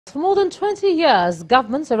For more than 20 years,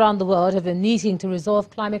 governments around the world have been meeting to resolve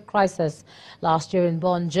climate crisis. Last year in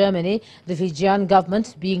Bonn, Germany, the Fijian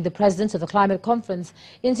government, being the president of the climate conference,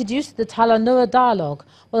 introduced the Talanoa Dialogue.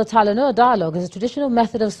 Well, the Talanoa Dialogue is a traditional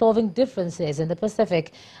method of solving differences in the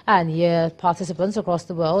Pacific, and here participants across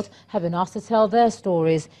the world have been asked to tell their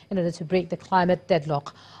stories in order to break the climate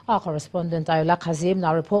deadlock. Our correspondent Ayola Kazim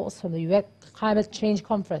now reports from the UN Climate Change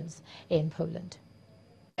Conference in Poland.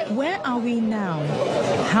 Where are we now?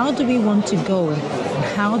 How do we want to go? And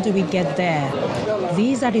how do we get there?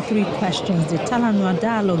 These are the three questions the Talanoa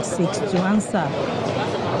Dialogue seeks to answer.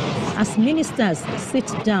 As ministers sit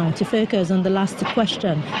down to focus on the last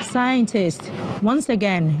question, scientists once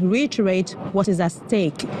again reiterate what is at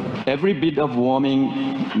stake. Every bit of warming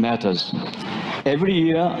matters. Every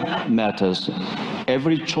year matters.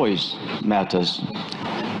 Every choice matters.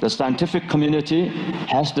 The scientific community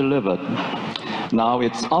has delivered. Now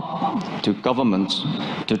it's up to governments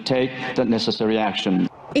to take the necessary action.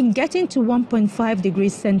 In getting to 1.5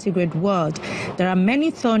 degrees centigrade world, there are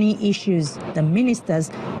many thorny issues the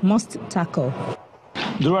ministers must tackle.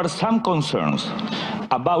 There are some concerns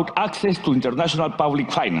about access to international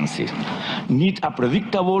public finances. Need a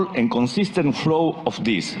predictable and consistent flow of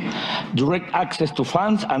this. Direct access to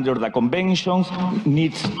funds under the conventions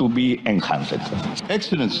needs to be enhanced.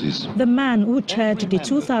 Excellencies. The man who chaired the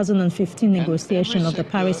 2015 negotiation of the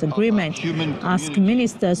Paris Agreement asked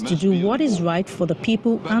ministers to do what is right for the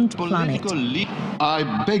people and planet.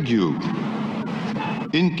 I beg you,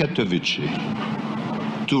 in Katowice,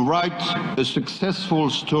 to write a successful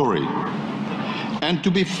story and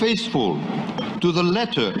to be faithful to the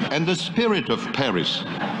letter and the spirit of Paris.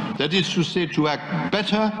 That is to say, to act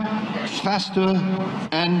better, faster,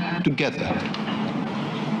 and together.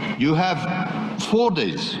 You have 4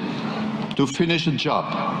 days to finish a job.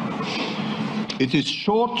 It is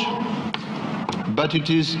short, but it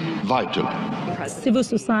is vital. Civil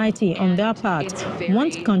society, on their part,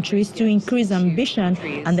 want countries to increase ambition,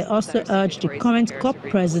 and they also urge the current COP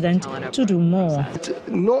president to do more.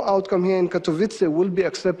 No outcome here in Katowice will be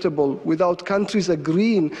acceptable without countries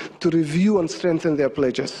agreeing to review and strengthen their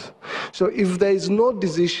pledges. So if there is no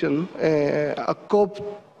decision, a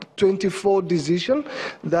COP24 decision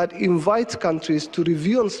that invites countries to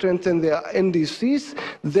review and strengthen their NDCs,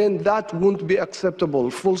 then that won't be acceptable,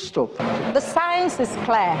 full stop. The science is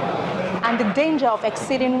clear, and the danger of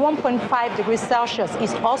exceeding 1.5 degrees Celsius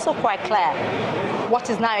is also quite clear. What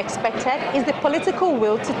is now expected is the political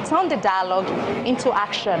will to turn the dialogue into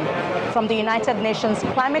action. From the United Nations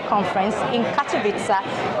Climate Conference in Katowice,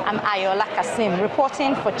 I'm Ayola Kasim,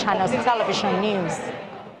 reporting for Channels Television News.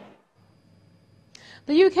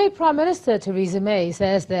 The UK Prime Minister Theresa May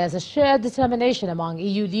says there's a shared determination among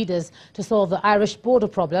EU leaders to solve the Irish border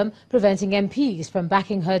problem, preventing MPs from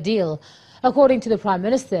backing her deal. According to the Prime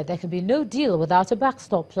Minister, there can be no deal without a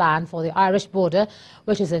backstop plan for the Irish border,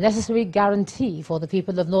 which is a necessary guarantee for the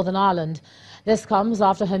people of Northern Ireland. This comes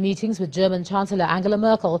after her meetings with German Chancellor Angela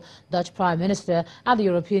Merkel, Dutch Prime Minister and the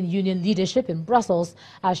European Union leadership in Brussels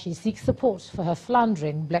as she seeks support for her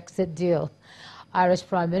floundering Brexit deal. Irish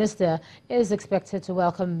Prime Minister is expected to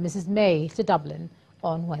welcome Mrs May to Dublin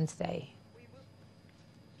on Wednesday.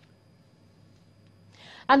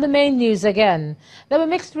 And the main news again. There were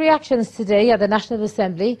mixed reactions today at the National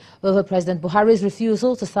Assembly over President Buhari's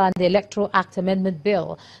refusal to sign the Electoral Act Amendment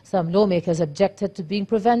Bill. Some lawmakers objected to being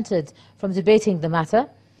prevented from debating the matter.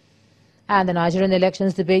 And the Nigerian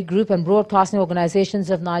Elections Debate Group and Broadcasting Organizations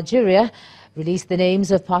of Nigeria released the names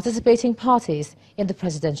of participating parties in the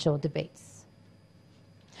presidential debates.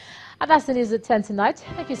 And that's the news at 10 tonight.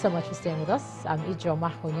 Thank you so much for staying with us. I'm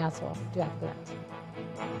Ijoma Honyato. Do have a good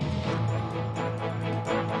night.